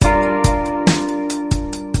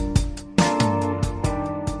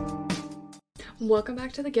Welcome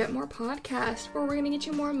back to the Get More podcast, where we're going to get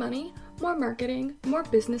you more money, more marketing, more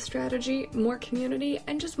business strategy, more community,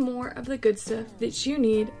 and just more of the good stuff that you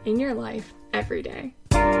need in your life every day.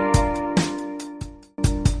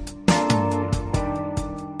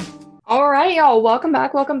 All right, y'all, welcome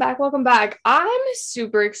back. I'm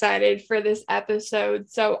super excited for this episode.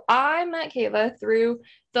 So I met Kayla through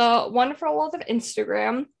the wonderful world of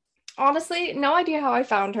Instagram. Honestly, no idea how I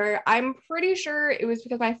found her. I'm pretty sure it was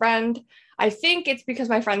because I think it's because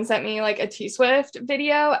my friend sent me like a T-Swift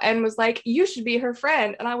video and was like, you should be her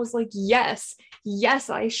friend. And I was like, yes,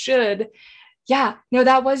 I should. Yeah, no,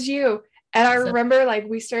 that was you. And I remember like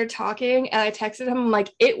we started talking and I texted him, I'm like,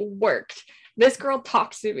 it worked. This girl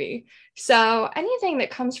talks to me. So anything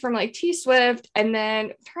that comes from like T-Swift, and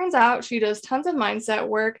then turns out she does tons of mindset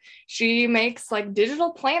work. She makes like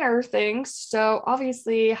digital planner things. So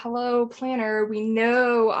obviously, hello planner, we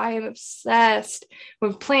know I am obsessed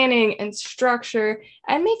with planning and structure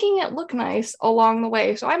and making it look nice along the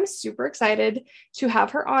way. So I'm super excited to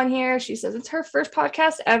have her on here. She says it's her first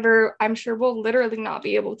podcast ever. I'm sure we'll literally not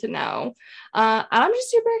be able to know. And I'm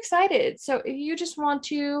just super excited. So if you just want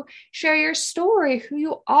to share your story, who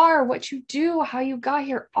you are, what you do, how you got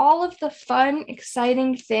here, all of the fun,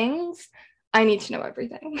 exciting things, I need to know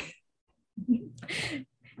everything.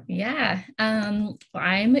 Yeah. I'm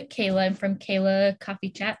Kayla. I'm from Kayla Coffee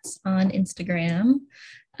Chats on Instagram.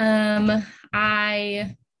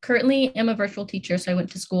 I currently am a virtual teacher. So I went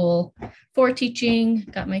to school for teaching,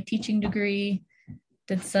 got my teaching degree,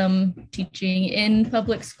 did some teaching in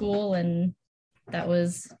public school, and that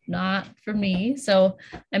was not for me. So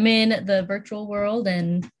I'm in the virtual world,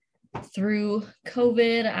 and through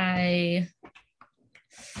COVID,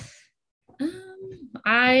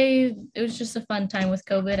 it was just a fun time with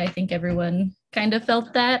COVID. I think everyone kind of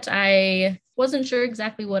felt that. I wasn't sure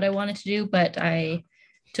exactly what I wanted to do, but I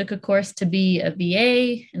took a course to be a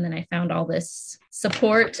VA, and then I found all this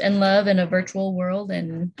support and love in a virtual world,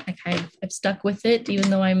 and I've stuck with it. Even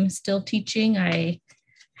though I'm still teaching, I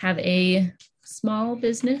have a small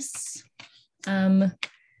business,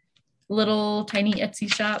 little tiny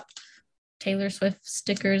Etsy shop, Taylor Swift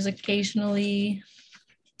stickers occasionally,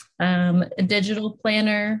 a digital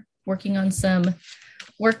planner, working on some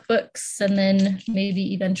workbooks, and then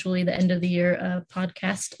maybe eventually the end of the year, a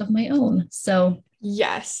podcast of my own. So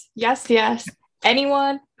yes.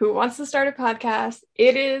 Anyone who wants to start a podcast,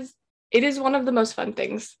 it is one of the most fun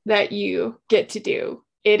things that you get to do.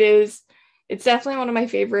 It's definitely one of my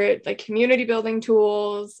favorite like community building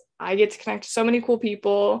tools. I get to connect to so many cool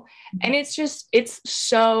people, and it's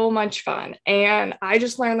so much fun. And I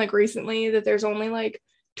just learned like recently that there's only like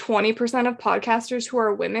 20% of podcasters who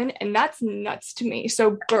are women, and that's nuts to me.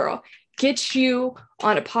 So girl, get you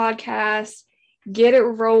on a podcast, get it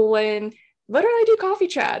rolling, literally do coffee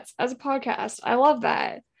chats as a podcast. I love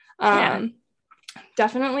that.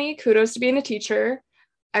 Definitely kudos to being a teacher.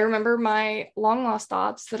 I remember my long lost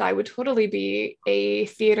thoughts that I would totally be a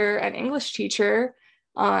theater and English teacher.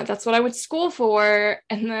 That's what I went to school for.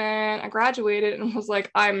 And then I graduated and was like,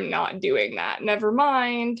 I'm not doing that. Never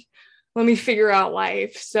mind. Let me figure out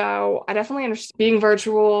life. So I definitely understand being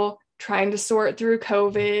virtual, trying to sort through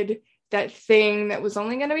COVID, that thing that was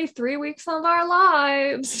only going to be 3 weeks of our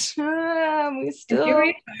lives. we still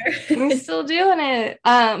doing it.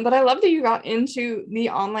 But I love that you got into the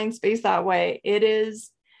online space that way.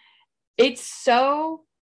 It's so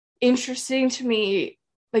interesting to me,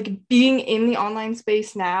 like being in the online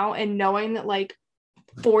space now and knowing that like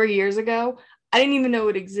 4 years ago, I didn't even know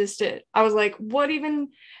it existed. I was like,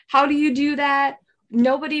 how do you do that?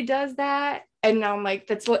 Nobody does that. And now I'm like,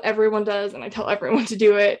 that's what everyone does. And I tell everyone to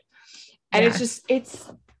do it. And it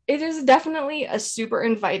is definitely a super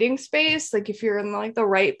inviting space. Like if you're in like the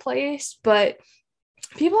right place, but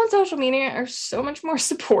people on social media are so much more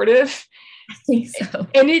supportive. I think so.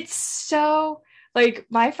 And it's so like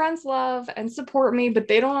my friends love and support me, but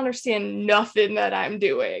they don't understand nothing that I'm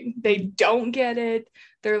doing. They don't get it.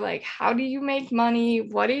 They're like, how do you make money?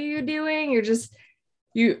 What are you doing?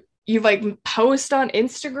 You like post on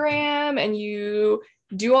Instagram and you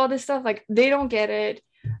do all this stuff. Like they don't get it.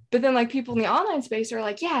 But then like people in the online space are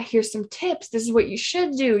like, yeah, here's some tips. This is what you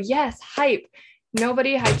should do. Yes, hype.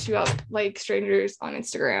 Nobody hypes you up like strangers on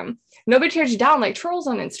Instagram. Nobody tears you down like trolls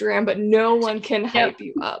on Instagram, but no one can hype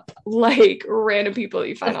you up like random people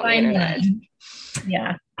you find on the internet.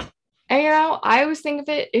 Yeah. And I always think of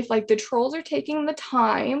it, if like the trolls are taking the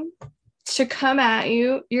time to come at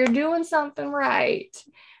you, you're doing something right,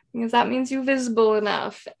 because that means you're visible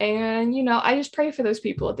enough. And I just pray for those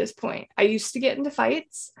people at this point. I used to get into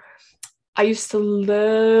fights. I used to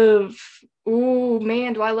love Ooh,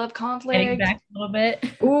 man, do I love Getting conflict? back a little bit.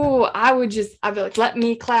 Ooh, I'd be like, let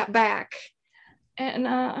me clap back. And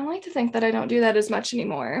I like to think that I don't do that as much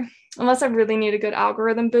anymore. Unless I really need a good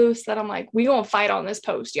algorithm boost that I'm like, we gonna fight on this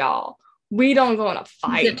post, y'all. We don't gonna Use it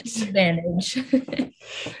fight. to advantage.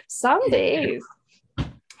 Some days.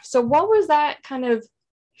 So what was that kind of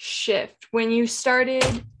shift when you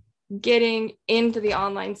started getting into the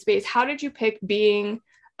online space? How did you pick being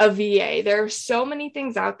a VA? There are so many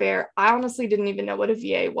things out there. I honestly didn't even know what a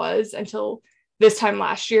VA was until this time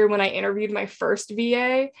last year when I interviewed my first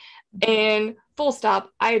VA. And full stop,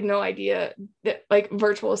 I had no idea that like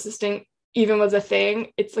virtual assistant even was a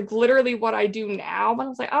thing. It's like literally what I do now. But I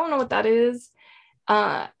was like, I don't know what that is.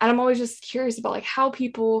 And I'm always just curious about like how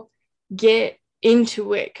people get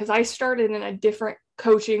into it because I started in a different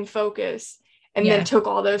coaching focus and then Yeah. took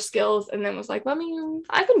all those skills and then was like,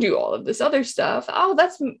 I can do all of this other stuff. Oh,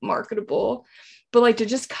 that's marketable. But like to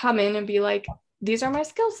just come in and be like, these are my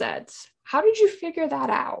skill sets. How did you figure that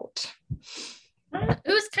out? It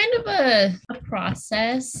was kind of a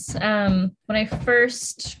process. When I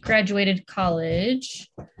first graduated college,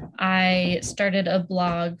 I started a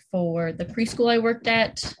blog for the preschool I worked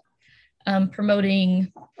at,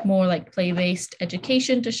 promoting more like play-based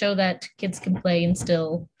education to show that kids can play and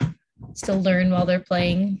still learn while they're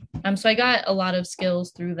playing. So I got a lot of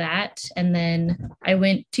skills through that. And then I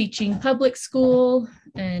went teaching public school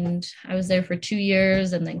and I was there for 2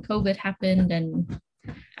 years and then COVID happened and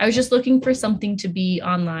I was just looking for something to be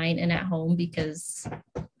online and at home because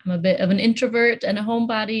I'm a bit of an introvert and a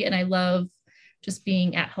homebody and I love just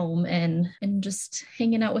being at home and just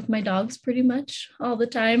hanging out with my dogs pretty much all the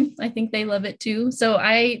time. I think they love it too. So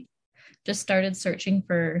I just started searching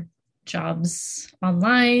for jobs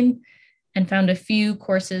online and found a few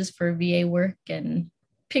courses for VA work and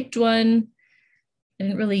picked one. I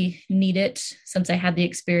didn't really need it since I had the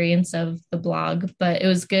experience of the blog, but it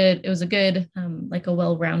was good. It was a good, like a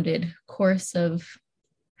well-rounded course of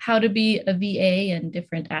how to be a VA and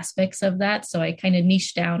different aspects of that. So I kind of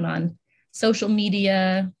niched down on social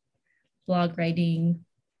media, blog writing,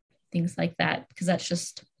 things like that, because that's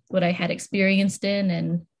just what I had experienced in.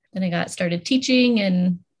 And then I got started teaching,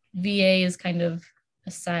 and VA is kind of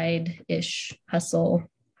a side-ish hustle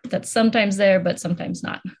that's sometimes there, but sometimes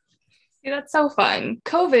not. See, that's so fun.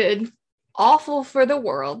 COVID, awful for the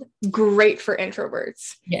world, great for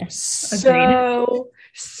introverts. Yes, agreed.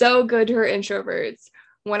 So good for introverts.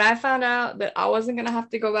 When I found out that I wasn't going to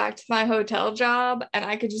have to go back to my hotel job and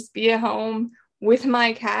I could just be at home with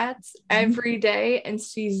my cats every day and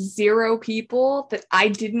see zero people that I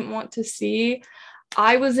didn't want to see,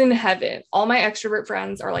 I was in heaven. All my extrovert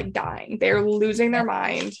friends are like dying. They're losing their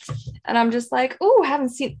mind. And I'm just like, oh, haven't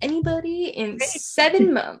seen anybody in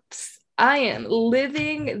 7 months. I am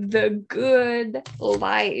living the good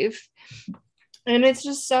life. And it's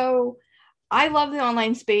just so, I love the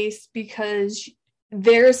online space because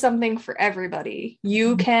there's something for everybody.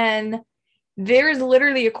 There's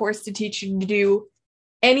literally a course to teach you to do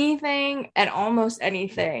anything and almost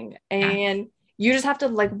anything. Yeah. And you just have to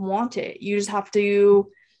like want it. You just have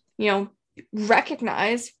to, you know,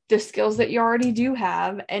 recognize the skills that you already do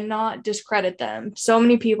have and not discredit them. So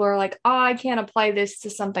many people are like, oh, I can't apply this to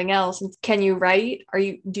something else. Can you write?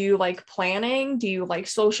 Do you like planning? Do you like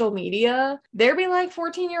social media? There be like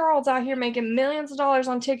 14-year-olds out here making millions of dollars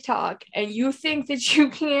on TikTok, and you think that you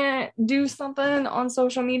can't do something on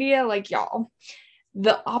social media? Like, y'all,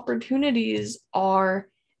 the opportunities are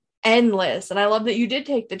endless. And I love that you did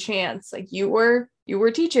take the chance. Like you were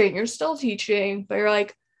teaching, you're still teaching, but you're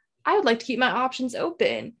like, I would like to keep my options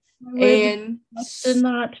open. I would And love to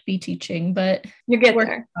not be teaching, but you get work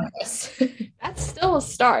there. on this. That's still a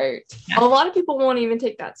start. Yeah. A lot of people won't even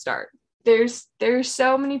take that start. There's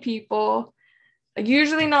so many people, like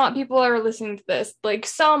usually not people are listening to this. Like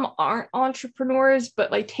some aren't entrepreneurs,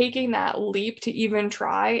 but like taking that leap to even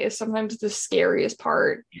try is sometimes the scariest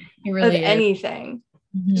part It of really is. anything.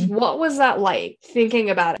 Mhm. What was that like thinking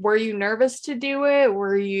about it? Were you nervous to do it?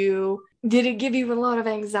 Did it give you a lot of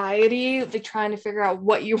anxiety, like trying to figure out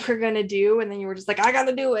what you were going to do? And then you were just like, I got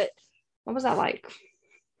to do it. What was that like?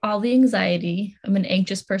 All the anxiety. I'm an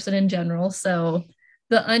anxious person in general. So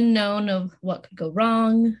the unknown of what could go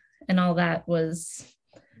wrong and all that was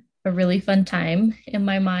a really fun time in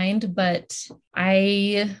my mind. But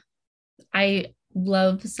I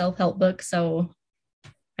love self-help books. So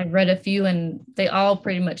I've read a few and they all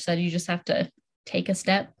pretty much said you just have to take a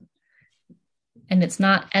step and it's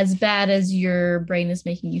not as bad as your brain is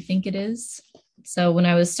making you think it is. So when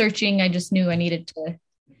I was searching, I just knew I needed to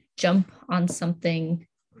jump on something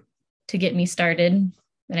to get me started.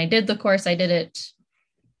 And I did the course. I did it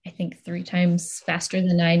I think 3 times faster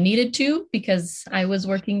than I needed to because I was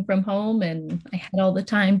working from home and I had all the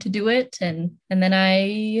time to do it. And then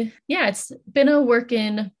yeah, it's been a work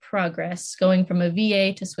in progress going from a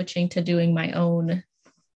VA to switching to doing my own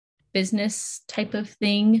business type of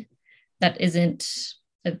thing that isn't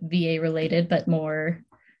a VA related, but more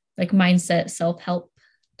like mindset, self-help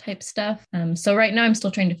type stuff. So right now I'm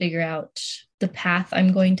still trying to figure out the path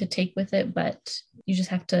I'm going to take with it, but you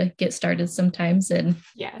just have to get started sometimes, and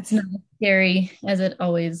it's not as scary as it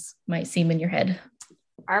always might seem in your head.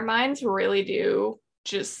 Our minds really do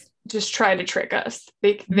just try to trick us.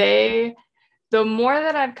 The more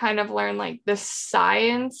that I've kind of learned like the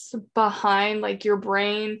science behind like your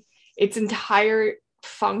brain, its entire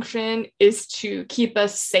function is to keep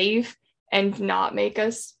us safe and not make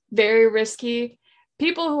us very risky.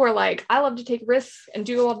 People who are like, I love to take risks and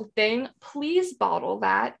do all the thing, please bottle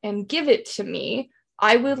that and give it to me.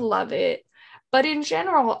 I would love it. But in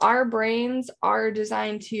general, our brains are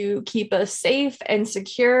designed to keep us safe and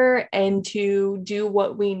secure and to do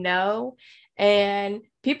what we know. And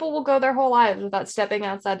people will go their whole lives without stepping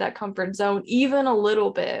outside that comfort zone, even a little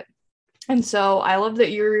bit. And so I love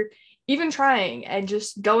that you're even trying and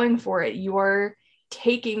just going for it. You are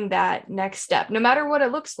taking that next step, no matter what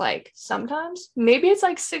it looks like. Sometimes maybe it's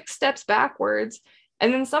like 6 steps backwards.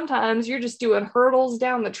 And then sometimes you're just doing hurdles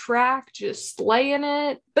down the track, just slaying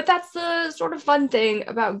it. But that's the sort of fun thing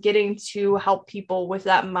about getting to help people with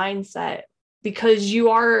that mindset, because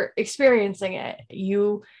you are experiencing it.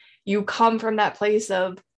 You come from that place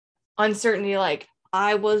of uncertainty, like,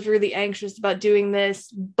 I was really anxious about doing this,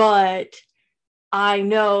 but I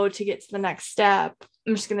know to get to the next step,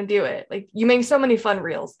 I'm just going to do it. Like, you make so many fun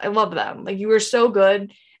reels. I love them. Like, you are so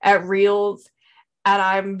good at reels. And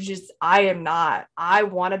I am not. I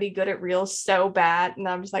want to be good at reels so bad. And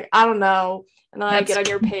I'm just like, I don't know. And then I get on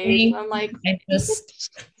your page and I'm like, I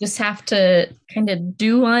just have to kind of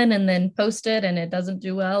do one and then post it, and it doesn't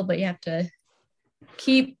do well, but you have to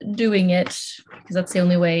keep doing it because that's the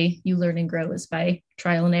only way you learn and grow is by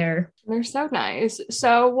trial and error. They're so nice.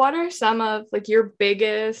 So what are some of like your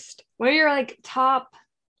biggest, what are your like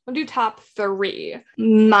we'll do top 3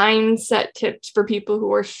 mindset tips for people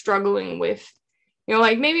who are struggling with,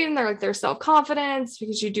 like maybe in their self-confidence,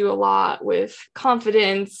 because you do a lot with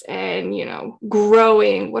confidence and,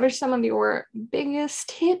 growing. What are some of your biggest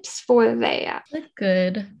tips for that? That's a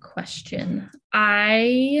good question.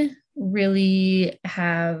 I really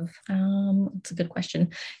have, it's a good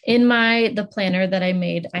question. In the planner that I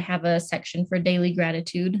made, I have a section for daily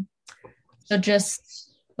gratitude. So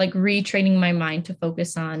just like retraining my mind to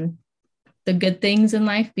focus on the good things in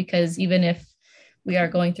life, because even if we are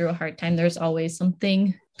going through a hard time, there's always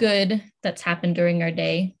something good that's happened during our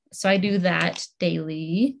day. So I do that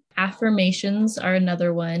daily. Affirmations are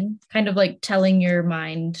another one, kind of like telling your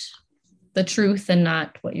mind the truth and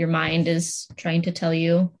not what your mind is trying to tell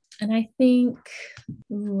you. And I think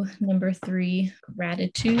number 3,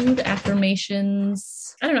 gratitude,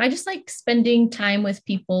 affirmations. I don't know. I just like spending time with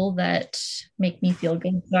people that make me feel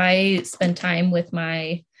good. So I spend time with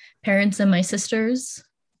my parents and my sisters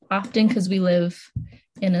often because we live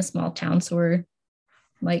in a small town. So we're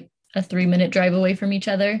like a 3-minute drive away from each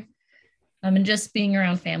other. And just being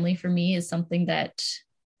around family for me is something that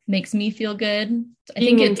makes me feel good. I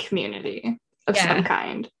Being think in community of some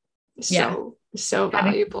kind. So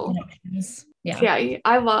valuable. Yeah.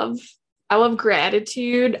 I love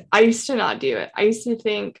gratitude. I used to not do it. I used to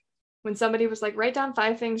think when somebody was like, write down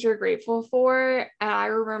 5 things you're grateful for. And I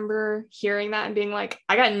remember hearing that and being like,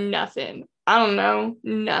 I got nothing. I don't know,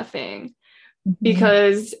 nothing. Mm-hmm.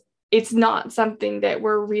 Because it's not something that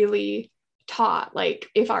we're really taught. Like,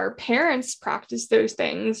 if our parents practice those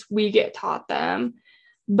things, we get taught them.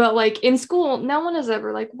 But like in school, no one is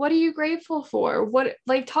ever like, what are you grateful for? What,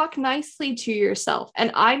 like, talk nicely to yourself.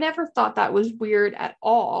 And I never thought that was weird at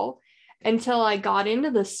all until I got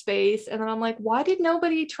into the space. And then I'm like, why did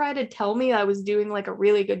nobody try to tell me I was doing like a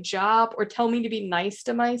really good job or tell me to be nice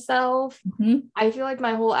to myself? Mm-hmm. I feel like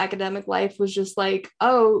my whole academic life was just like,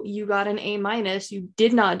 oh, you got an A-. You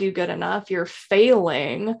did not do good enough. You're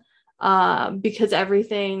failing, because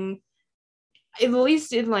everything, at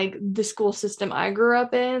least in like the school system I grew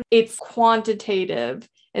up in, it's quantitative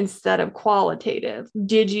instead of qualitative.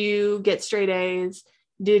 Did you get straight A's?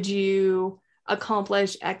 Did you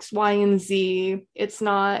accomplish X, Y, and Z? It's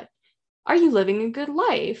not, are you living a good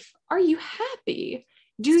life? Are you happy?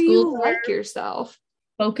 Do you like yourself?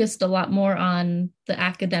 Focused a lot more on the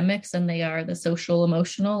academics than they are the social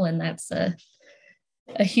emotional, and that's a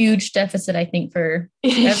huge deficit, I think, for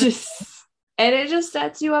and it just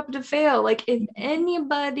sets you up to fail. Like, if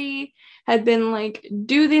anybody had been like,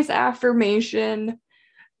 do this affirmation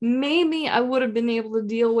maybe I would have been able to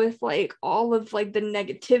deal with like all of like the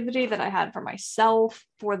negativity that I had for myself,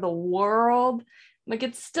 for the world. Like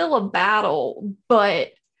it's still a battle,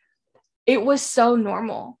 but it was so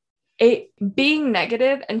normal. It being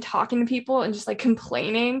negative and talking to people and just like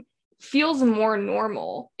complaining feels more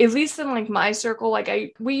normal, at least in like my circle.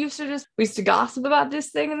 Like we used to gossip about this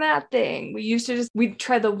thing and that thing. We'd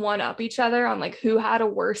try to one up each other on like who had a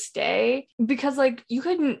worse day, because like you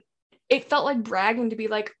couldn't, it felt like bragging to be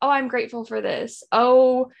like, oh, I'm grateful for this,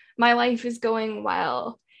 oh, my life is going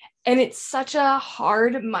well. And it's such a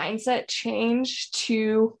hard mindset change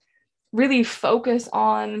to really focus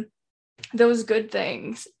on those good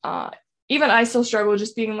things. Even I still struggle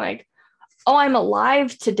just being like, oh, I'm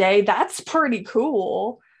alive today. That's pretty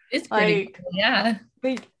cool. It's pretty cool. Yeah.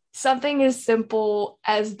 Like something as simple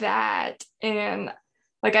as that. And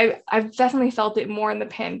like I've definitely felt it more in the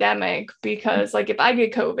pandemic, because like if I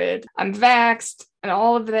get COVID, I'm vaxxed and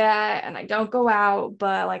all of that, and I don't go out,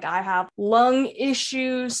 but like I have lung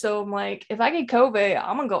issues. So I'm like, if I get COVID,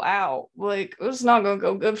 I'm gonna go out. Like it's not gonna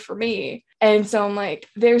go good for me. And so I'm like,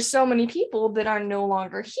 there's so many people that are no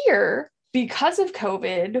longer here because of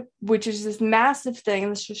COVID, which is this massive thing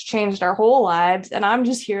that's just changed our whole lives. And I'm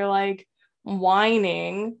just here like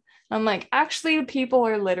whining. I'm like, actually, people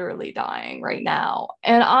are literally dying right now.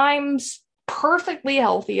 And I'm perfectly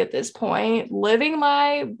healthy at this point, living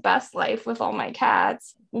my best life with all my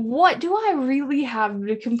cats. What do I really have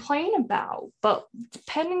to complain about? But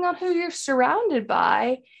depending on who you're surrounded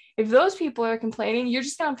by, if those people are complaining, you're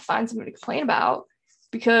just going to find somebody to complain about,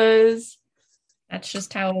 because that's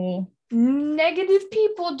just how negative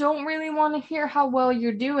people don't really want to hear how well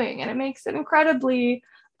you're doing. And it makes it incredibly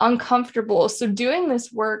uncomfortable. So doing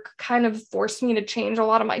this work kind of forced me to change a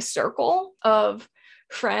lot of my circle of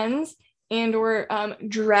friends, and or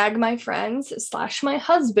drag my friends / my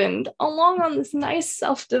husband along on this nice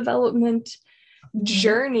self-development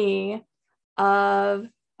journey of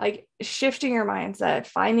like shifting your mindset,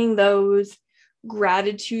 finding those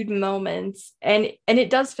gratitude moments. And it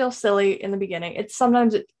does feel silly in the beginning. It's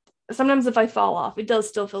sometimes if I fall off, it does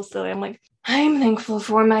still feel silly. I'm like, I'm thankful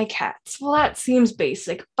for my cats. Well, that seems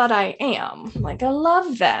basic, but I am. Like, I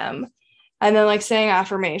love them. And then like saying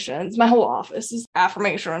affirmations. My whole office is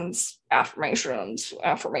affirmations, affirmations,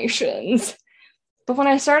 affirmations. But when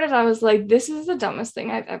I started, I was like, this is the dumbest thing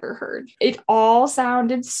I've ever heard. It all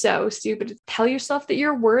sounded so stupid. Tell yourself that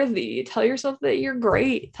you're worthy. Tell yourself that you're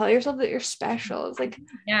great. Tell yourself that you're special. It's like,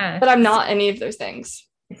 yeah, but I'm not any of those things.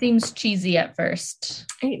 It seems cheesy at first.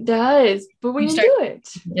 It does. But when you do it,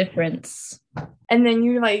 difference. And then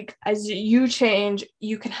you like, as you change,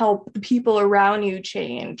 you can help the people around you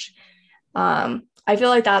change. I feel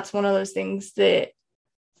like that's one of those things that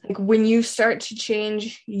like when you start to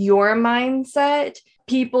change your mindset,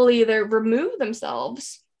 people either remove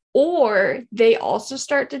themselves or they also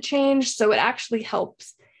start to change. So it actually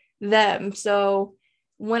helps them. So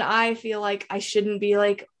when I feel like I shouldn't be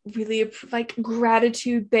like really like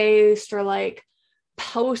gratitude based or like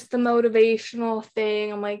post the motivational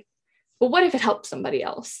thing, I'm like, but what if it helps somebody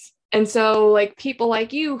else? And so like people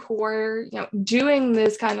like you who are, you know, doing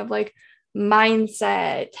this kind of like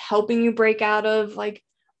mindset, helping you break out of like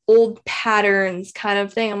old patterns kind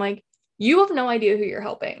of thing. I'm like, you have no idea who you're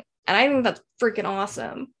helping. And I think that's freaking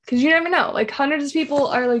awesome, because you never know. Like hundreds of people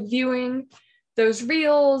are like viewing those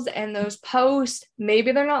reels and those posts.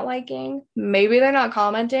 Maybe they're not liking, maybe they're not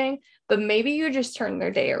commenting, but maybe you just turn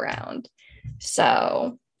their day around.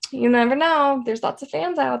 So you never know. There's lots of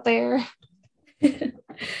fans out there.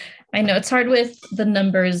 I know it's hard with the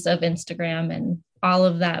numbers of Instagram and all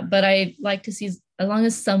of that, but I like to see, as long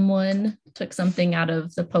as someone took something out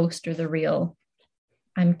of the post or the reel,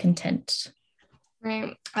 I'm content.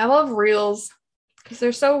 Right. I love reels because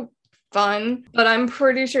they're so fun, but I'm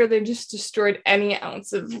pretty sure they just destroyed any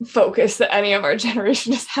ounce of focus that any of our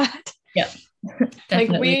generation has had. Yep.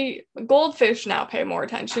 Like goldfish now pay more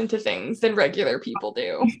attention to things than regular people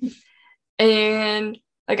do. And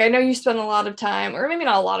like, I know you spend a lot of time, or maybe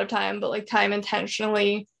not a lot of time, but like time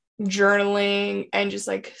intentionally journaling and just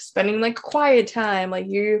like spending like quiet time. Like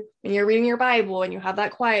when you're reading your Bible and you have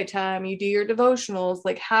that quiet time, you do your devotionals.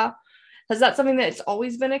 Like how has that something that's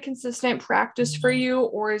always been a consistent practice for you?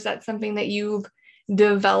 Or is that something that you've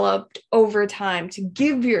developed over time to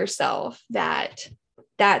give yourself that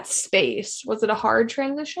space? Was it a hard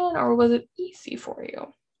transition or was it easy for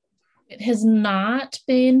you? It has not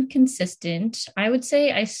been consistent. I would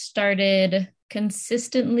say I started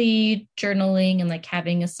consistently journaling and like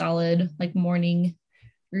having a solid like morning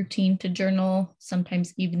routine to journal,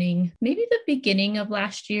 sometimes evening, maybe the beginning of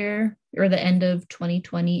last year or the end of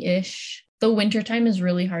 2020-ish. The winter time is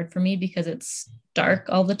really hard for me because it's dark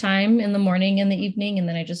all the time in the morning and the evening. And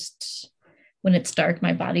then when it's dark,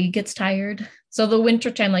 my body gets tired. So the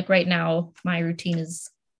winter time, like right now, my routine is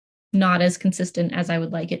not as consistent as I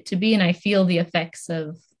would like it to be. And I feel the effects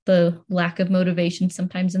of the lack of motivation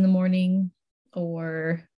sometimes in the morning,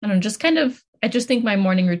 or I don't know, I just think my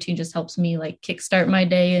morning routine just helps me like kickstart my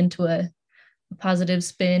day into a positive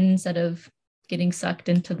spin instead of getting sucked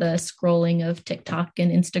into the scrolling of TikTok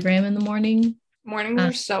and Instagram in the morning. Mornings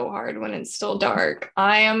are so hard when it's still dark.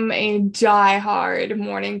 I am a die-hard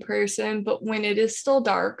morning person, but when it is still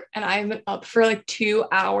dark and I've been up for like 2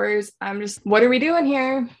 hours, I'm just, what are we doing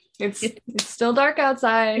here? It's still dark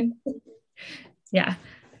outside. Yeah.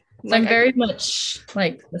 So I'm very much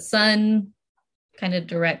like the sun kind of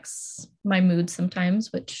directs my mood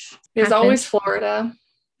sometimes, which is always Florida.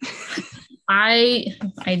 I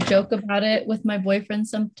joke about it with my boyfriend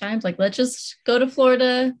sometimes, like, let's just go to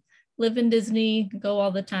Florida, live in Disney, go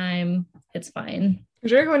all the time. It's fine.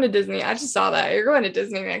 You're going to Disney. I just saw that. You're going to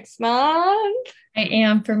Disney next month. I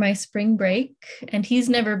am for my spring break, and he's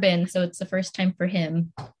never been, so it's the first time for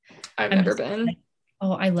him. I've never been. Like,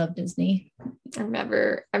 oh, I love Disney. I've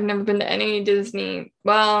never been to any Disney.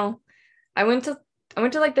 Well, I went to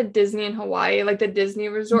like the Disney in Hawaii, like the Disney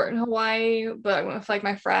resort in Hawaii, but I went with like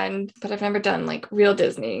my friend, but I've never done like real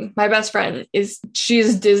Disney. My best friend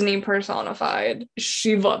she's Disney personified.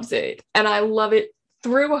 She loves it. And I love it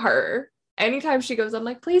through her. Anytime she goes, I'm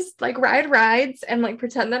like, please like ride rides and like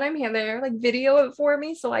pretend that I'm here there, like video it for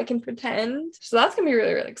me so I can pretend. So that's gonna be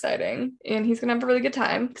really, really exciting. And he's gonna have a really good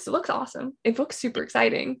time because it looks awesome. It looks super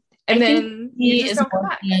exciting. And then you just don't come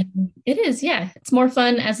back. It is, yeah. It's more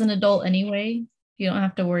fun as an adult anyway. You don't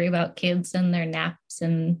have to worry about kids and their naps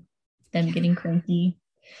and them getting cranky.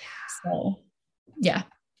 So yeah,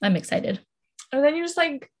 I'm excited. And then you just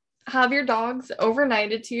like have your dogs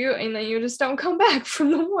overnighted to you and then you just don't come back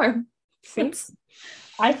from the warm.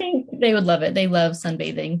 I think they would love it. They love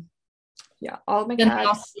sunbathing. Yeah, all of my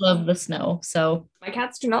cats love the snow. So my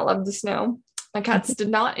cats do not love the snow. My cats did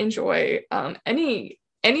not enjoy any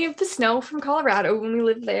of the snow from Colorado when we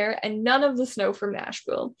lived there, and none of the snow from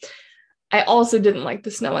Nashville. I also didn't like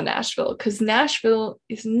the snow in Nashville because Nashville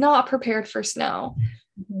is not prepared for snow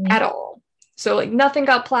at all. So like nothing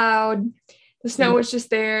got plowed. The snow was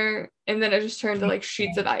just there, and then it just turned to like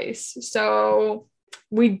sheets of ice. So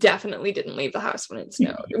we definitely didn't leave the house when it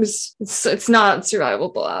snowed. It's not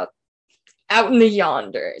survivable out in the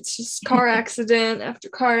yonder. It's just car accident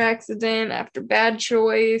after bad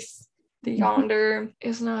choice. The yonder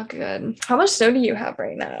is not good. How much snow do you have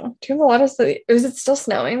right now? Do you have a lot of snow? Is it still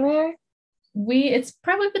snowing there? It's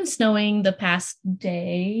probably been snowing the past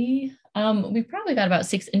day. We probably got about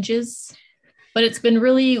 6 inches, but it's been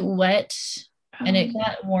really wet and it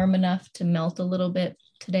got warm enough to melt a little bit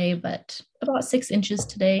today, but about 6 inches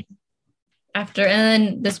today and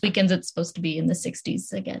then this weekend it's supposed to be in the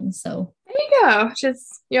 60s again. So there you go.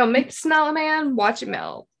 Just, make the snowman, watch it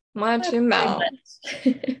melt.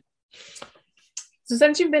 So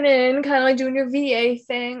since you've been in kind of like doing your VA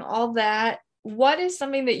thing, all that, what is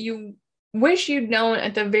something that you wish you'd known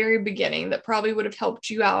at the very beginning that probably would have helped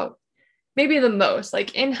you out maybe the most?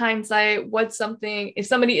 Like in hindsight, what's something, if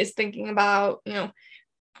somebody is thinking about,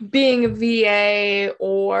 being a VA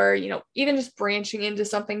or, even just branching into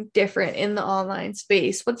something different in the online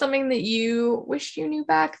space, what's something that you wish you knew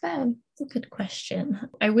back then? That's a good question.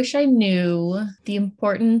 I wish I knew the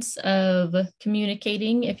importance of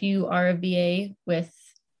communicating if you are a VA with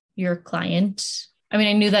your client. I mean,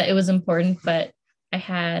 I knew that it was important, but I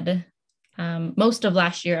had most of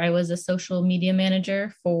last year, I was a social media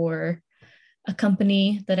manager for a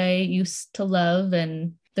company that I used to love,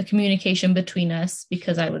 and the communication between us,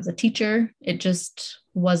 because I was a teacher, it just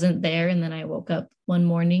wasn't there. And then I woke up one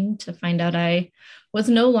morning to find out I was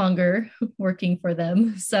no longer working for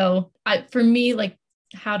them. So for me, like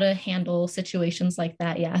how to handle situations like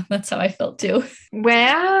that. Yeah, that's how I felt too.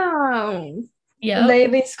 Wow. Yeah. They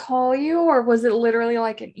at least call you, or was it literally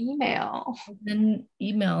like an email? An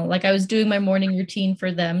email. Like I was doing my morning routine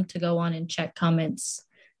for them to go on and check comments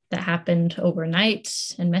that happened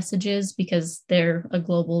overnight and messages, because they're a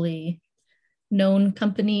globally known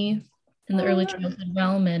company in the early childhood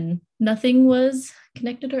realm, and nothing was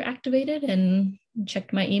connected or activated, and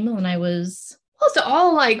checked my email and I was... Well, to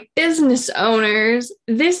all like business owners,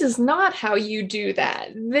 this is not how you do that.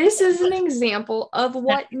 This is an example of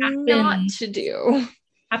what not to do.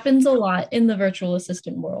 Happens a lot in the virtual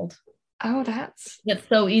assistant world. Oh, that's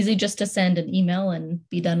so easy just to send an email and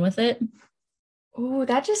be done with it. Oh,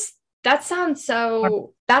 that sounds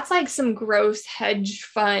so, that's like some gross hedge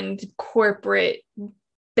fund corporate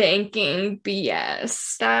banking BS.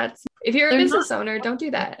 If you're a They're not. business owner, don't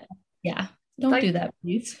do that. Yeah. Don't Like, do that,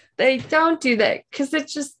 please. they don't do that because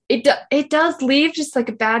it does leave just like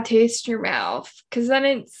a bad taste in your mouth, because then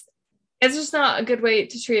it's just not a good way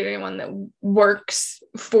to treat anyone that works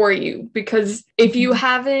for you, because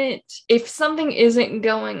if something isn't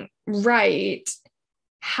going right,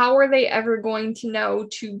 how are they ever going to know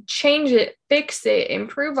to change it, fix it,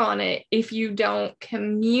 improve on it if you don't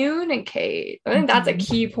communicate? I think that's a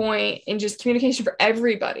key point in just communication for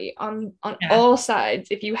everybody on Yeah. all sides.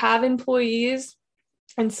 If you have employees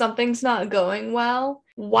and something's not going well,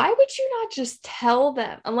 why would you not just tell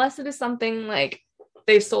them? Unless it is something like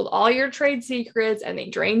they sold all your trade secrets and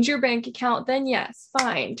they drained your bank account, then yes,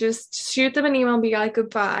 fine. Just shoot them an email and be like,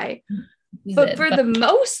 goodbye. But for the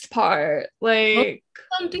most part, like,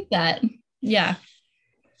 don't do that. Yeah.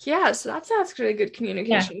 Yeah, so that's actually good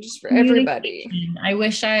communication just for everybody. I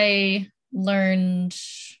wish I learned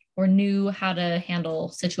or knew how to handle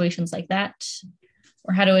situations like that,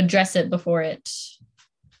 or how to address it before it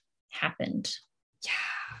happened. Yeah,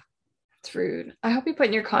 it's rude. I hope you put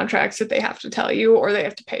in your contracts that they have to tell you, or they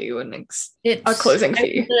have to pay you a closing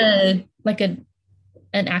fee. Like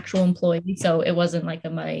an actual employee, so it wasn't like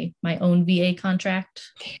my own VA contract.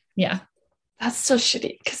 Yeah. That's so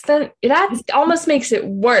shitty, because then that almost makes it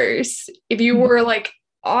worse if you were like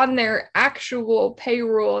on their actual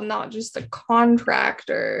payroll, not just a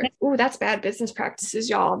contractor. Ooh, that's bad business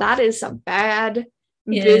practices, y'all. That is some bad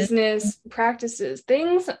business practices.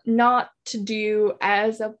 Things not to do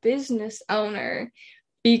as a business owner,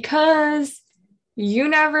 because you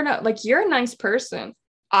never know. Like, you're a nice person.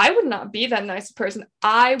 I would not be that nice person.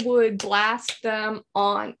 I would blast them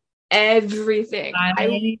on everything.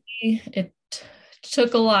 It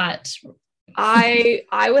took a lot. I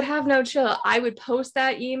would have no chill. I would post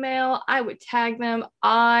that email. I would tag them.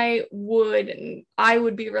 I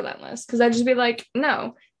would be relentless, because I'd just be like,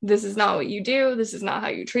 no, this is not what you do. This is not how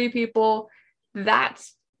you treat people.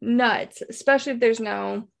 That's nuts, especially if there's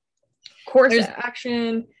no course of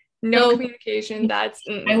action, no communication.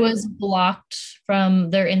 I was blocked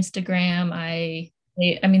from their Instagram.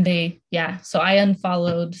 So I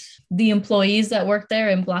unfollowed the employees that work there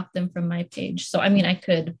and blocked them from my page. So, I mean, I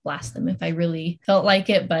could blast them if I really felt like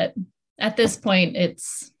it, but at this point,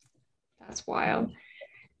 that's wild.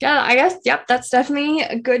 Yeah, I guess, yep, that's definitely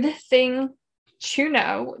a good thing to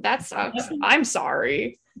know. That sucks. I'm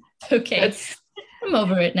sorry. Okay. I'm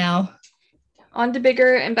over it now. On to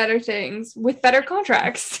bigger and better things with better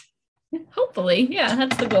contracts. Hopefully. Yeah,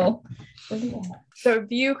 that's the goal. So if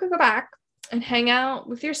you could go back and hang out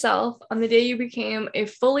with yourself on the day you became a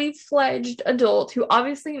fully fledged adult who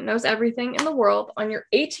obviously knows everything in the world, on your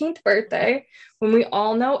 18th birthday, when we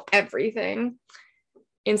all know everything,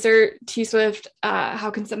 insert T Swift,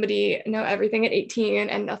 how can somebody know everything at 18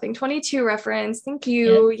 and nothing 22 reference? Thank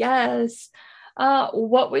you. Yes.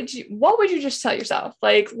 What would you just tell yourself?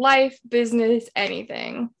 Like, life, business,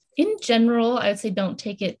 anything. In general, I would say don't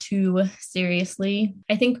take it too seriously.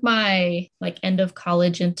 I think my end of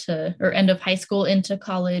high school into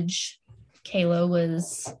college, Kayla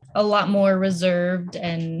was a lot more reserved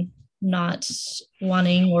and not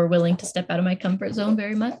wanting or willing to step out of my comfort zone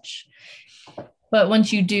very much. But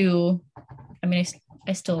once you do, I mean,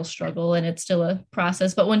 I still struggle and it's still a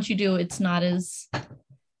process, but once you do, it's not as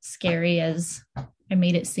scary as I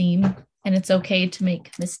made it seem. And it's okay to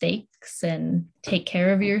make mistakes and take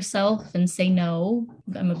care of yourself and say no.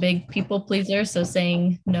 I'm a big people pleaser, so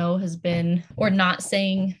saying no has been, or not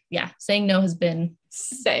saying, saying no has been.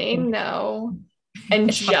 Saying no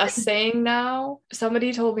and just saying no.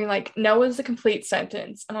 Somebody told me, like, no is a complete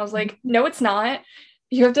sentence. And I was like, no, it's not.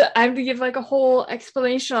 I have to give like a whole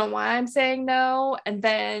explanation on why I'm saying no. And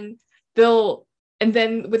then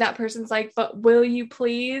when that person's like, but will you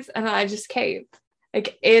please? And I just cave.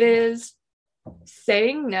 Like, it is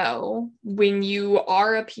saying no when you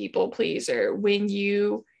are a people pleaser, when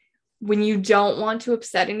you don't want to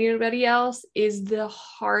upset anybody else, is the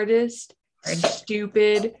hardest,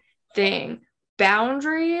 stupid thing.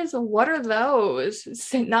 Boundaries, what are those?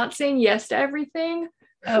 Not saying yes to everything.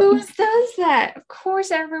 Who does that? Of course,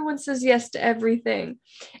 everyone says yes to everything,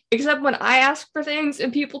 except when I ask for things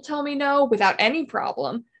and people tell me no without any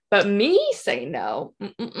problem. But me say no,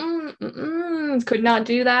 could not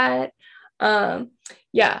do that.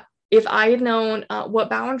 If I had known what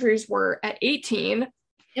boundaries were at 18,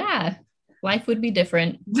 life would be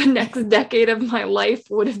different. The next decade of my life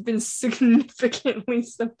would have been significantly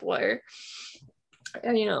simpler.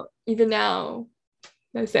 And even now,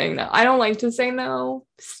 I'm saying no. I don't like to say no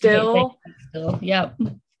still. Yep.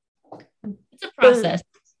 It's a process.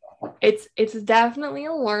 It's definitely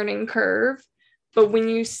a learning curve, But when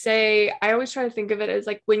you say, I always try to think of it as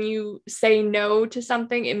like when you say no to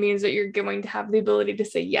something, it means that you're going to have the ability to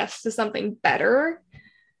say yes to something better.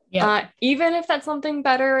 Yeah. Even if that something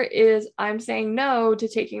better is I'm saying no to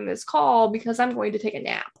taking this call because I'm going to take a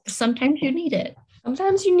nap. Sometimes you need it.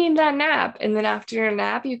 Sometimes you need that nap. And then after your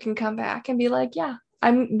nap, you can come back and be like, yeah,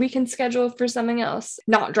 we can schedule for something else.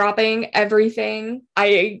 Not dropping everything.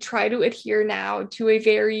 I try to adhere now to a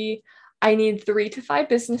very, I need 3 to 5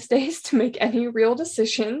 business days to make any real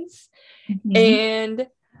decisions. Mm-hmm. And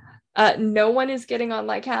no one is getting on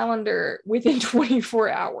my calendar within 24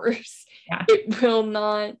 hours. Yeah. It will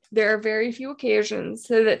not. There are very few occasions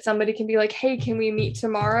so that somebody can be like, hey, can we meet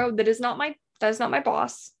tomorrow? That is not my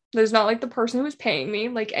boss. That is not like the person who's paying me.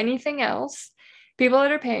 Like anything else, people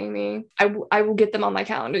that are paying me, I will get them on my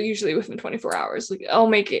calendar usually within 24 hours. Like I'll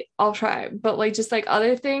make it, I'll try. But like just like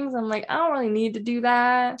other things, I'm like, I don't really need to do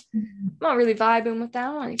that. I'm not really vibing with that.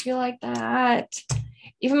 I don't really feel like that.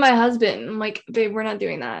 Even my husband, I'm like, babe, we're not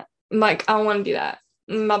doing that. I'm like, I don't want to do that.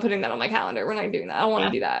 I'm not putting that on my calendar. We're not doing that. I don't want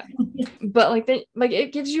to do that. But like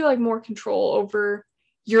it gives you like more control over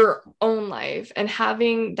your own life, and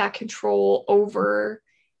having that control over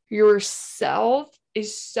yourself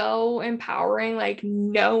is so empowering. Like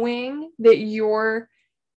knowing that you're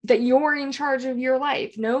in charge of your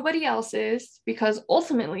life. Nobody else is, because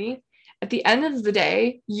ultimately at the end of the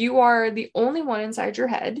day, you are the only one inside your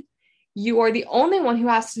head. You are the only one who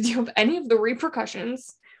has to deal with any of the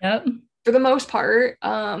repercussions. Yep. For the most part,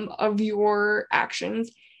 of your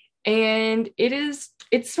actions. And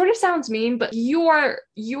it sort of sounds mean, but you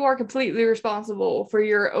are completely responsible for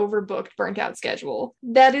your overbooked, burnt out schedule.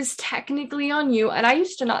 That is technically on you. And I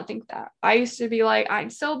used to not think that. I used to be like,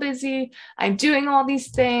 I'm so busy, I'm doing all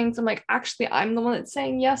these things. I'm like, actually, I'm the one that's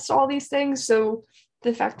saying yes to all these things. So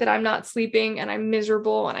the fact that I'm not sleeping and I'm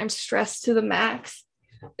miserable and I'm stressed to the max,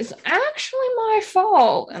 it's actually my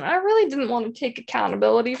fault. And I really didn't want to take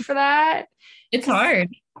accountability for that. It's hard.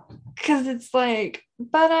 Because it's like,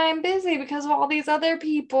 but I'm busy because of all these other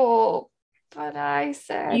people. But I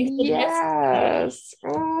said yes.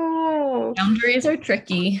 Oh. Boundaries are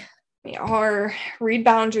tricky. They are. Read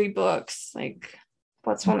boundary books. Like,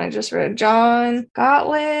 what's one I just read? John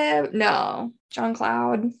Gottlieb? No. John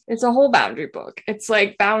Cloud. It's a whole boundary book. It's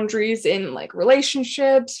like boundaries in like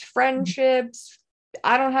relationships, friendships.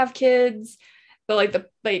 I don't have kids, but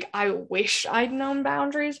I wish I'd known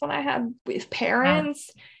boundaries when I had with parents.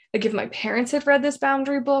 Yeah. Like if my parents had read this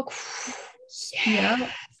boundary book. Yeah.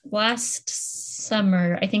 Last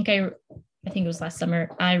summer, I think it was last summer,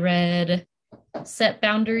 I read Set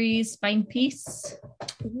Boundaries, Find Peace.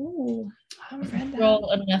 Ooh, I haven't read that.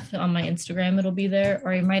 Scroll enough on my Instagram, it'll be there,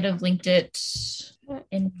 or I might have linked it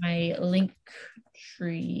in my link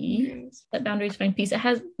tree. Set Boundaries, Find Peace.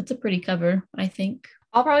 It's a pretty cover, I think.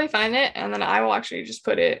 I'll probably find it, and then I will actually just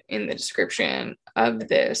put it in the description of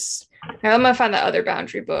this. Now I'm gonna find that other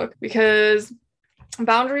boundary book, because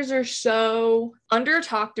boundaries are so under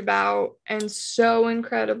talked about and so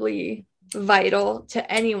incredibly vital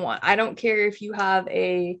to anyone. I don't care if you have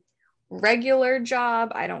a regular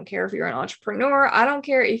job. I don't care if you're an entrepreneur. I don't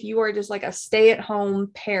care if you are just like a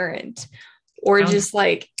stay-at-home parent or just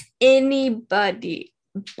like anybody.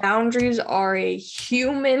 Boundaries are a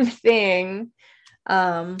human thing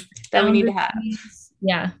that we need to have.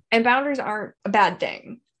 Yeah. And boundaries aren't a bad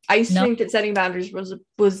thing. I used to think that setting boundaries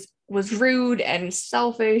was rude and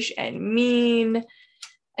selfish and mean,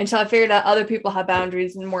 until I figured out other people have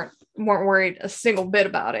boundaries and weren't worried a single bit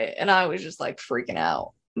about it. And I was just like freaking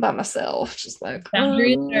out by myself, just like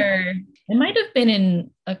boundaries it might have been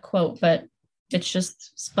in a quote, but it's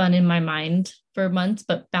just spun in my mind for months.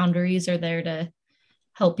 But boundaries are there to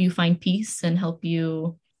help you find peace and help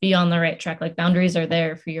you be on the right track. Like boundaries are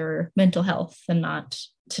there for your mental health and not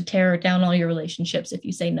to tear down all your relationships if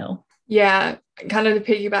you say no. Yeah, kind of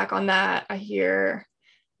to piggyback on that, I hear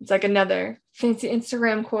it's like another fancy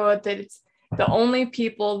Instagram quote that it's the only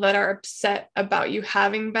people that are upset about you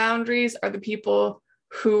having boundaries are the people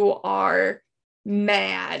who are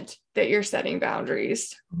mad that you're setting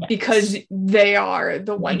boundaries, because they are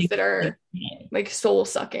the ones that are like soul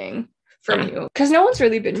sucking from you, because no one's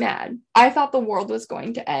really been mad. I thought the world was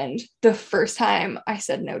going to end the first time I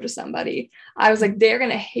said no to somebody. I was like, they're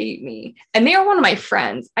gonna hate me, and they are one of my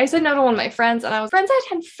friends. I said no to one of my friends, and I was friends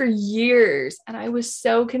I'd had for years, and I was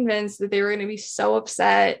so convinced that they were gonna be so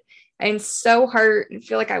upset and so hurt and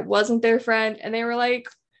feel like I wasn't their friend, and they were like,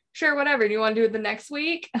 sure, whatever, do you want to do it the next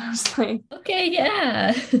week? And I was like, okay,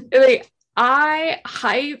 yeah. Like I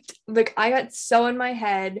got so in my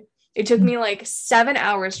head. It took me like 7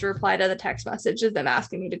 hours to reply to the text message of them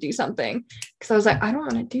asking me to do something, because I was like, I don't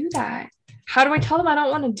want to do that. how do I tell them I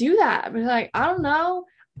don't want to do that? But like, I don't know.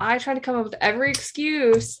 I try to come up with every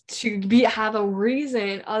excuse to have a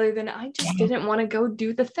reason other than I just didn't want to go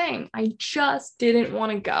do the thing. I just didn't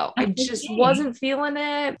want to go. I just wasn't feeling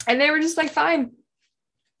it. And they were just like, fine.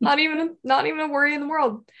 Not even a worry in the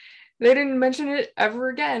world. They didn't mention it ever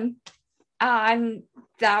again. And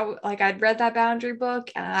that, like, I'd read that boundary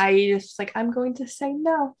book and I just like, I'm going to say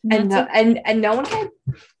no. And no, and no one cared.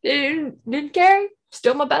 They didn't care.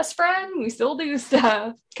 Still my best friend. We still do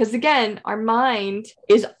stuff. Because again, our mind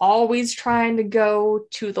is always trying to go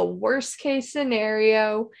to the worst case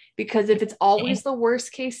scenario, because if it's always the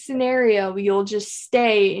worst case scenario, you'll just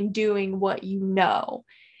stay in doing what you know.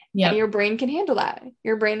 Yeah. And your brain can handle that.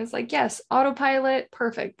 Your brain is like, yes, autopilot,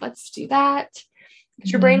 perfect. Let's do that.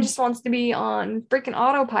 Because your brain just wants to be on freaking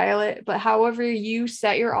autopilot, but however you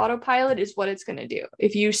set your autopilot is what it's going to do.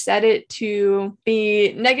 If you set it to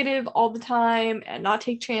be negative all the time and not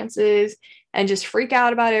take chances and just freak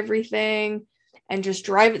out about everything and just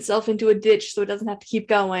drive itself into a ditch so it doesn't have to keep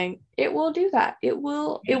going, it will do that. It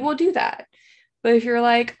will do that. But if you're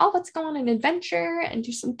like, oh, let's go on an adventure and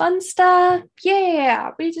do some fun stuff.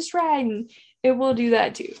 Yeah, we just riding. It will do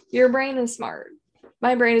that too. Your brain is smart.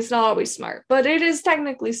 My brain is not always smart, but it is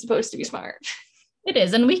technically supposed to be smart. It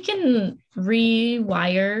is. And we can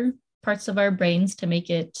rewire parts of our brains to make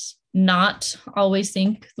it not always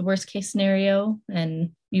think the worst case scenario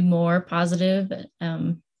and be more positive.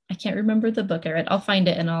 I can't remember the book I read. I'll find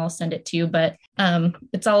it and I'll send it to you. But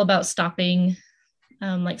it's all about stopping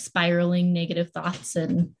like spiraling negative thoughts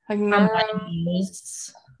and like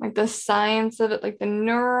the science of it, like the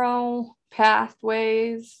neural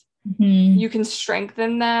pathways. You can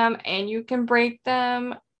strengthen them and you can break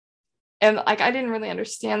them. And like, I didn't really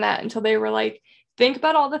understand that until they were like, think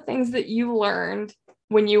about all the things that you learned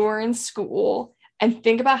when you were in school and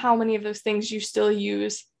think about how many of those things you still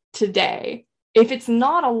use today. If it's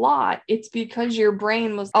not a lot, it's because your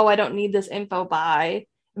brain was, oh, I don't need this info, bye,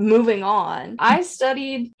 moving on. I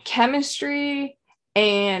studied chemistry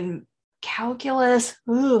and calculus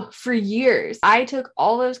for years. I took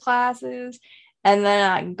all those classes. And then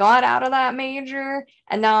I got out of that major,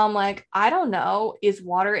 and now I'm like, I don't know, is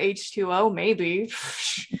water H2O? Maybe.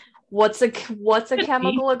 What's a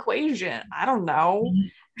chemical equation? I don't know.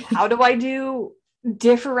 How do I do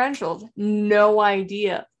differentials? No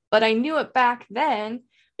idea. But I knew it back then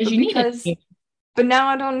but now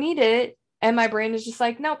I don't need it. And my brain is just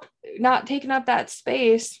like, nope, not taking up that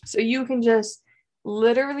space. So you can just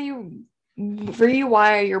literally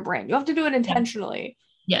rewire your brain. You have to do it intentionally.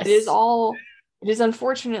 Yes. It is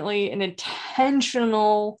unfortunately an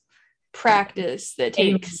intentional practice that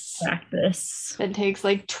takes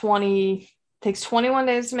like 21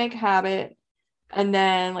 days to make a habit, and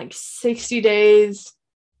then like 60 days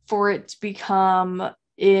for it to become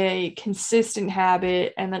a consistent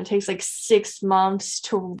habit, and then it takes like 6 months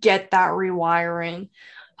to get that rewiring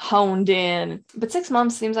honed in. But 6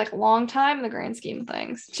 months seems like a long time in the grand scheme of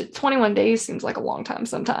things. 21 days seems like a long time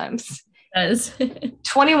sometimes. Does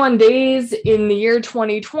 21 days in the year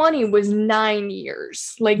 2020 was 9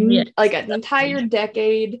 years. Like an entire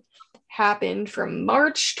decade happened from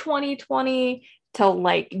March 2020 till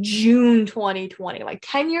like June 2020. Like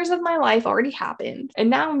 10 years of my life already happened. And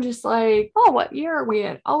now I'm just like, oh, what year are we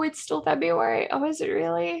in? Oh, it's still February. Oh, is it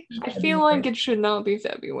really? I feel like it should not be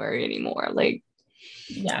February anymore. Like,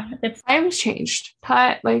 yeah, time's changed.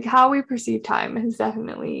 Time, like how we perceive time has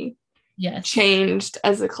definitely changed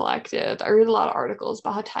as a collective. I read a lot of articles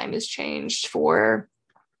about how time has changed for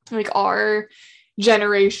like our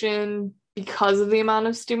generation because of the amount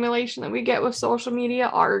of stimulation that we get with social media,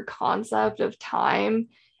 our concept of time,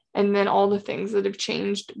 and then all the things that have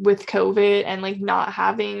changed with COVID and like not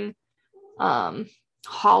having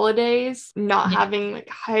holidays, not having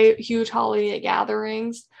like huge holiday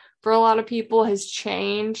gatherings for a lot of people has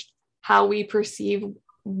changed how we perceive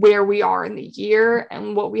where we are in the year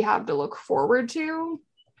and what we have to look forward to.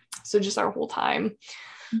 So just our whole time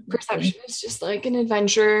perception is just like an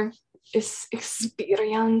adventure, is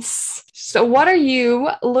experience. So what are you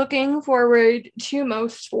looking forward to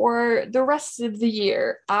most for the rest of the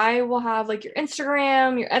year? I will have like your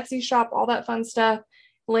Instagram, your Etsy shop, all that fun stuff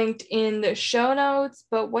linked in the show notes.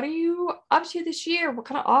 But what are you up to this year? What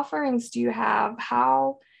kind of offerings do you have?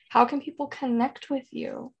 How can people connect with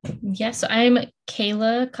you? Yes, I'm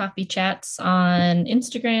Kayla Coffee Chats on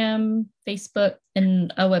Instagram, Facebook,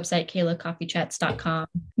 and a website, kaylacoffeechats.com.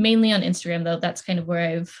 Mainly on Instagram, though. That's kind of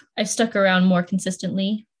where I've stuck around more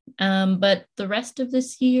consistently. But the rest of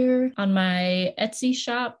this year on my Etsy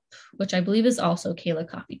shop, which I believe is also Kayla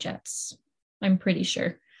Coffee Chats, I'm pretty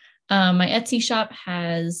sure. My Etsy shop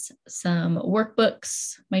has some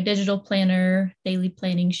workbooks, my digital planner, daily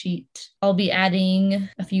planning sheet. I'll be adding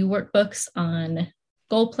a few workbooks on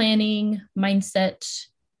goal planning, mindset,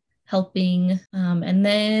 helping. And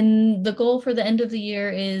then the goal for the end of the year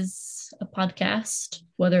is a podcast,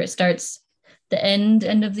 whether it starts the end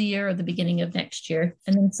of the year or the beginning of next year,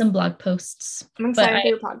 and then some blog posts. I'm excited for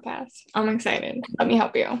your podcast. I'm excited. Let me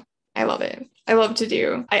help you. I love it. I love to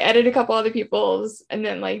do. I edit a couple other people's and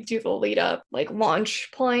then like do the lead up, like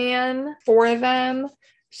launch plan for them.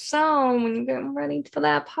 So when you get ready for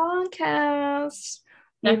that podcast,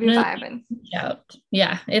 you'll be vibing.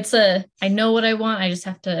 Yeah, I know what I want. I just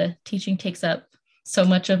have to, teaching takes up so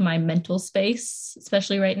much of my mental space,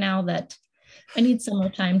 especially right now, that I need some more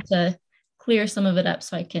time to clear some of it up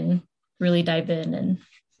so I can really dive in and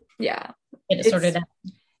get it sorted out.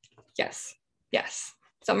 Yes.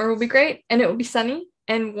 Summer will be great, and it will be sunny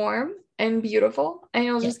and warm and beautiful, and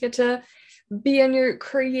you'll just get to be in your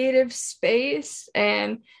creative space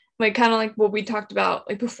and like kind of like what we talked about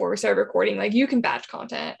like before we started recording. Like you can batch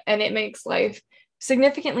content and it makes life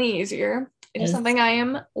significantly easier. It is something I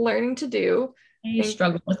am learning to do. I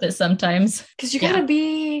struggle with it sometimes because you gotta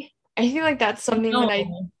be, I feel like that's something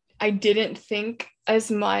that I didn't think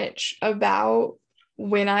as much about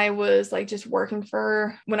when I was like just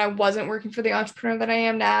when I wasn't working for the entrepreneur that I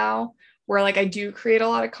am now, where like I do create a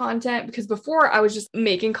lot of content, because before I was just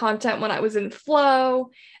making content when I was in flow,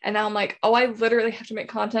 and now I'm like, oh, I literally have to make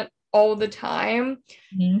content all the time.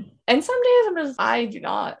 Mm-hmm. And some days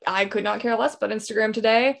I could not care less about Instagram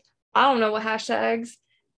today. I don't know what hashtags.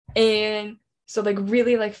 And so like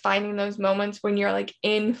really like finding those moments when you're like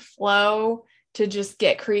in flow to just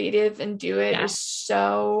get creative and do it is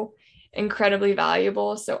so incredibly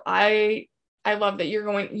valuable. So I love that you're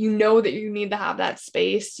going, that you need to have that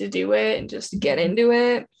space to do it and just get into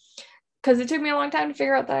it, because it took me a long time to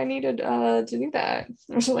figure out that I needed to do that.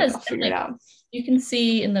 So like I'll figure it out. You can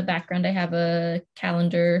see in the background I have a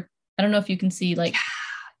calendar. I don't know if you can see like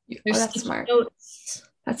that's smart.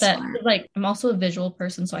 That's smart. Like I'm also a visual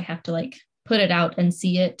person, so I have to like put it out and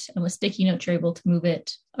see it, and with sticky notes you're able to move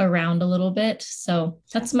it around a little bit. So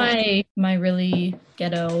that's my really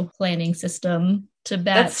ghetto planning system to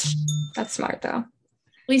batch. That's smart though.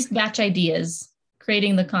 At least batch ideas.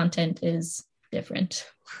 Creating the content is different,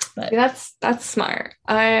 but that's smart.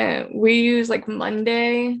 We use like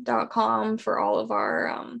monday.com for all of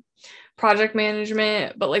our project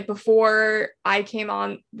management, but like before I came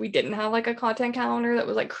on, we didn't have like a content calendar that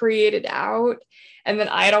was like created out. And then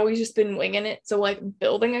I had always just been winging it. So like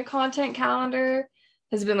building a content calendar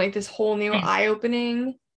has been like this whole new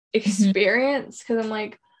eye-opening experience, because I'm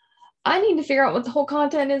like, I need to figure out what the whole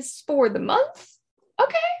content is for the month.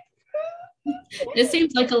 Okay. It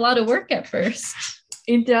seems like a lot of work at first.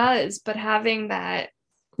 It does, but having that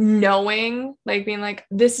knowing, like being like,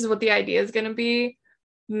 this is what the idea is going to be,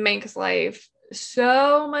 makes life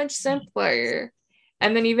so much simpler.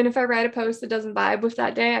 And then even if I write a post that doesn't vibe with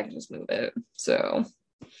that day, I can just move it. So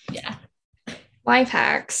life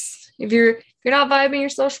hacks. If you're not vibing your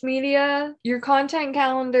social media, your content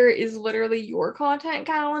calendar is literally your content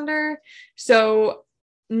calendar. So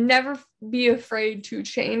never be afraid to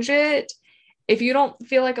change it. If you don't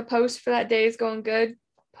feel like a post for that day is going good,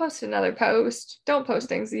 post another post. Don't post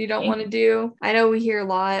things that you don't want to do. I know we hear a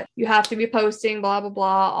lot, you have to be posting blah, blah,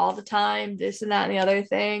 blah all the time, this and that and the other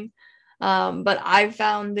thing. But I've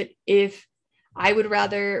found that if I would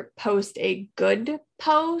rather post a good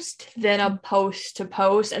post than a post to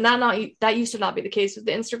post, and that used to not be the case with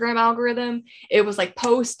the Instagram algorithm. It was like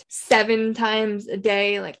post 7 times a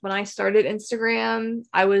day. Like when I started Instagram,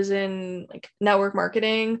 I was in like network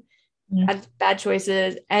marketing, had bad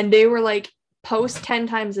choices, and they were like post 10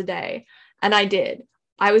 times a day. And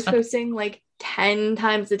I was posting like 10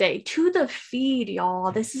 times a day to the feed,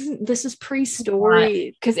 y'all. This is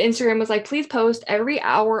pre-story, because Instagram was like, please post every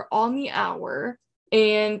hour on the hour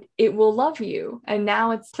and it will love you. And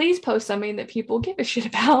now it's please post something that people give a shit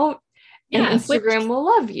about, and Instagram will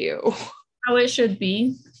love you. How it should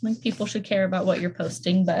be. Like people should care about what you're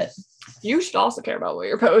posting, but you should also care about what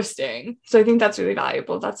you're posting. So I think that's really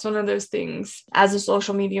valuable. That's one of those things as a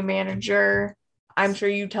social media manager. I'm sure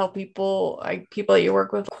you tell people, like people that you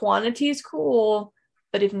work with, quantity is cool,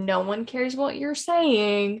 but if no one cares what you're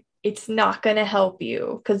saying, it's not going to help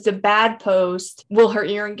you, because the bad post will hurt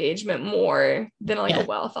your engagement more than like a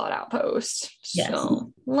well thought out post.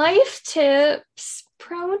 So life tips,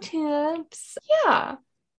 pro tips. Yeah.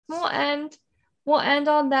 We'll end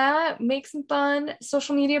on that. Make some fun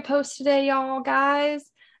social media posts today, y'all, guys.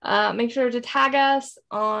 Make sure to tag us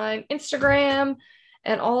on Instagram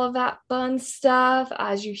and all of that fun stuff.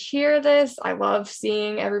 As you hear this, I love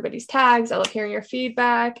seeing everybody's tags. I love hearing your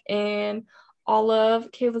feedback, and all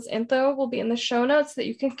of Kayla's info will be in the show notes so that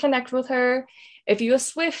you can connect with her. If you a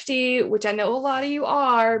Swiftie, which I know a lot of you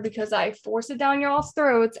are because I force it down your all's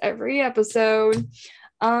throats every episode,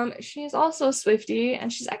 she is also a Swiftie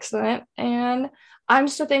and she's excellent. And I'm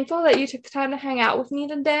so thankful that you took the time to hang out with me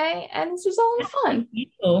today. And this was all fun.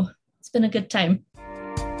 It's been a good time.